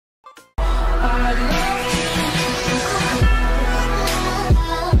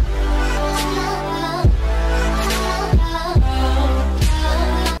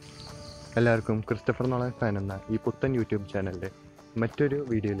എല്ലാവർക്കും Christopher Nolan fan എന്ന ഈ പുത്തൻ യൂട്യൂബ് ചാനലിൻ്റെ മറ്റൊരു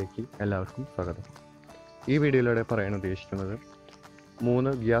വീഡിയോയിലേക്ക് എല്ലാവർക്കും സ്വാഗതം. ഈ വീഡിയോയിലൂടെ പറയാൻ ഉദ്ദേശിക്കുന്നത്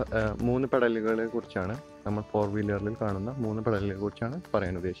മൂന്ന് പെഡലുകളെ കുറിച്ചാണ്. നമ്മൾ 4 വീലറിൽ കാണുന്ന 3 പെഡലുകളെ കുറിച്ചാണ്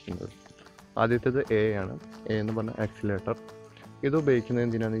പറയാൻ ഉദ്ദേശിക്കുന്നത്. ആദ്യത്തേത് എ ആണ്. എ എന്ന് പറഞ്ഞ ആക്സിലേറ്റർ. ഇത് ഉപയോഗിക്കുന്നത്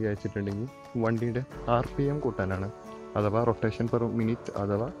എന്തിനാണെന്ന് വിചാരിച്ചിട്ടുണ്ടെങ്കിൽ വണ്ടിയുടെ RPM കൂട്ടാനാണ്, അഥവാ റൊട്ടേഷൻ പെർ മിനിറ്റ്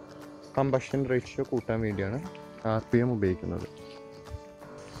അഥവാ കമ്പഷൻ റേഷ്യോ കൂട്ടാൻ വേണ്ടിയാണ് RPM ഉപയോഗിക്കുന്നത്.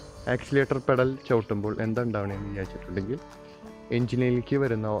 ആക്സിലേറ്റർ പെഡൽ ചവിട്ടുമ്പോൾ എന്താ ഉണ്ടാവണമെന്ന് വിചാരിച്ചിട്ടുണ്ടെങ്കിൽ എഞ്ചിനിലേക്ക്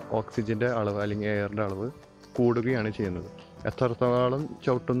വരുന്ന ഓക്സിജൻ്റെ അളവ് അല്ലെങ്കിൽ എയറിൻ്റെ അളവ് കൂടുകയാണ് ചെയ്യുന്നത്. എത്രത്തോളം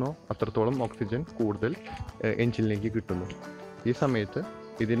ചവിട്ടുന്നോ അത്രത്തോളം ഓക്സിജൻ കൂടുതൽ എഞ്ചിനിലേക്ക് കിട്ടുന്നു. ഈ സമയത്ത്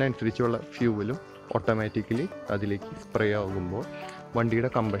ഇതിനനുസരിച്ചുള്ള ഫ്യൂവലും ഓട്ടോമാറ്റിക്കലി അതിലേക്ക് സ്പ്രേ ആകുമ്പോൾ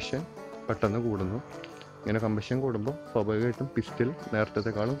വണ്ടിയുടെ കമ്പഷൻ പെട്ടെന്ന് കൂടുന്നു. ഇങ്ങനെ കമ്പഷൻ കൂടുമ്പോൾ സ്വാഭാവികമായിട്ടും പിസ്റ്റൽ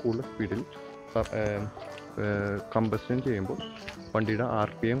നേരത്തേക്കാളും കൂടുതൽ സ്പീഡിൽ കമ്പഷൻ ചെയ്യുമ്പോൾ വണ്ടിയുടെ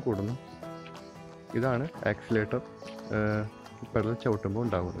RPM കൂടുന്നു. ഇതാണ് ആക്സിലേറ്റർ പെഡൽ ചവിട്ടുമ്പോൾ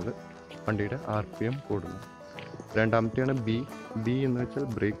ഉണ്ടാകുന്നത്. വണ്ടിയുടെ RPM കൂടുന്നു. രണ്ടാമത്തെയാണ് ബി എന്ന് വെച്ചാൽ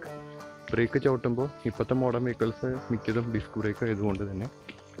ബ്രേക്ക് ചവിട്ടുമ്പോൾ ഇപ്പോഴത്തെ മോഡേൺ വെഹിക്കിൾസ് മിക്കതും ഡിസ്ക് ബ്രേക്ക് ആയതുകൊണ്ട് തന്നെ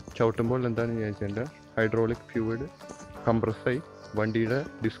ചവിട്ടുമ്പോൾ എന്താണെന്ന് വിചാരിച്ചാൽ ഹൈഡ്രോളിക് ഫ്ലൂയിഡ് കംപ്രസ്സായി വണ്ടിയുടെ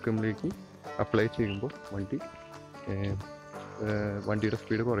ഡിസ്കിലേക്ക് അപ്ലൈ ചെയ്യുമ്പോൾ വണ്ടിയുടെ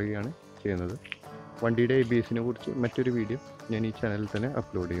സ്പീഡ് കുറയുകയാണ് ചെയ്യുന്നത്. വണ്ടിയുടെ ABSനെ കുറിച്ച് മറ്റൊരു വീഡിയോ ഞാൻ ഈ ചാനലിൽ തന്നെ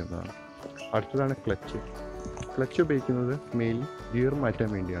അപ്ലോഡ് ചെയ്യുന്നതാണ്. അടുത്തതാണ് ക്ലച്ച് ഉപയോഗിക്കുന്നത് മെയിൻലി ഗിയർ മാറ്റാൻ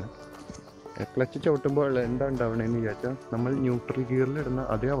വേണ്ടിയാണ്. ക്ലച്ച് ചവിട്ടുമ്പോൾ എന്താ ഉണ്ടാവണമെന്ന് വിചാരിച്ചാൽ നമ്മൾ ന്യൂട്രൽ ഗിയറിലിടുന്ന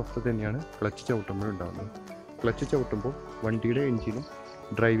അതേ അവസ്ഥ തന്നെയാണ് ക്ലച്ച് ചവിട്ടുമ്പോൾ ഉണ്ടാകുന്നത്. ക്ലച്ച് ചവിട്ടുമ്പോൾ വണ്ടിയുടെ എഞ്ചിനും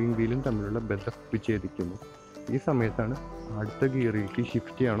ഡ്രൈവിംഗ് വീലും തമ്മിലുള്ള ബന്ധം വിച്ഛേദിക്കുന്നു. ഈ സമയത്താണ് അടുത്ത ഗിയറിലേക്ക്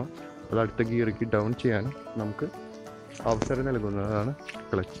ഷിഫ്റ്റ് ചെയ്യണോ അത് അടുത്ത ഗിയറിലേക്ക് ഡൗൺ ചെയ്യാനും നമുക്ക് അവസരം നൽകുന്നതാണ്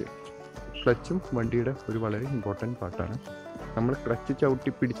ക്ലച്ചും വണ്ടിയുടെ ഒരു വളരെ ഇമ്പോർട്ടൻറ്റ് പാർട്ടാണ്. നമ്മൾ ക്ലച്ച് ചവിട്ടി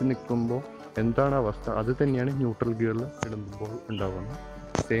പിടിച്ച് നിൽക്കുമ്പോൾ എന്താണ് അവസ്ഥ അത് തന്നെയാണ് ന്യൂട്രൽ ഗിയറിൽ ഇടുമ്പോൾ ഉണ്ടാകുന്നത്.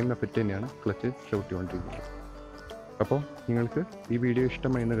 സെയിം എഫക്റ്റ് തന്നെയാണ് ക്ലച്ച് ചവിട്ടിക്കൊണ്ടിരിക്കുന്നത്. അപ്പോൾ നിങ്ങൾക്ക് ഈ വീഡിയോ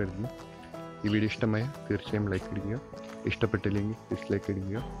ഇഷ്ടമായെന്ന് കരുതുന്നു. ഈ വീഡിയോ ഇഷ്ടമായ തീർച്ചയായും ലൈക്ക് അടിക്കുക, ഇഷ്ടപ്പെട്ടില്ലെങ്കിൽ ഡിസ്ലൈക്ക്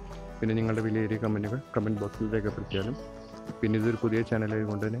അടിക്കുക. പിന്നെ നിങ്ങളുടെ വിലയേറിയ കമൻറ്റ് ബോക്സിൽ രേഖപ്പെടുത്തിയാലും. പിന്നെ ഇതൊരു പുതിയ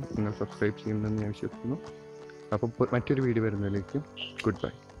ചാനലായതുകൊണ്ട് തന്നെ നിങ്ങൾ സബ്സ്ക്രൈബ് ചെയ്യുമെന്ന് ഞാൻ വിശ്വസിക്കുന്നു. അപ്പോൾ മറ്റൊരു വീഡിയോ വരുന്നതിലേക്ക് ഗുഡ്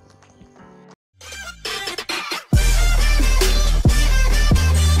ബൈ.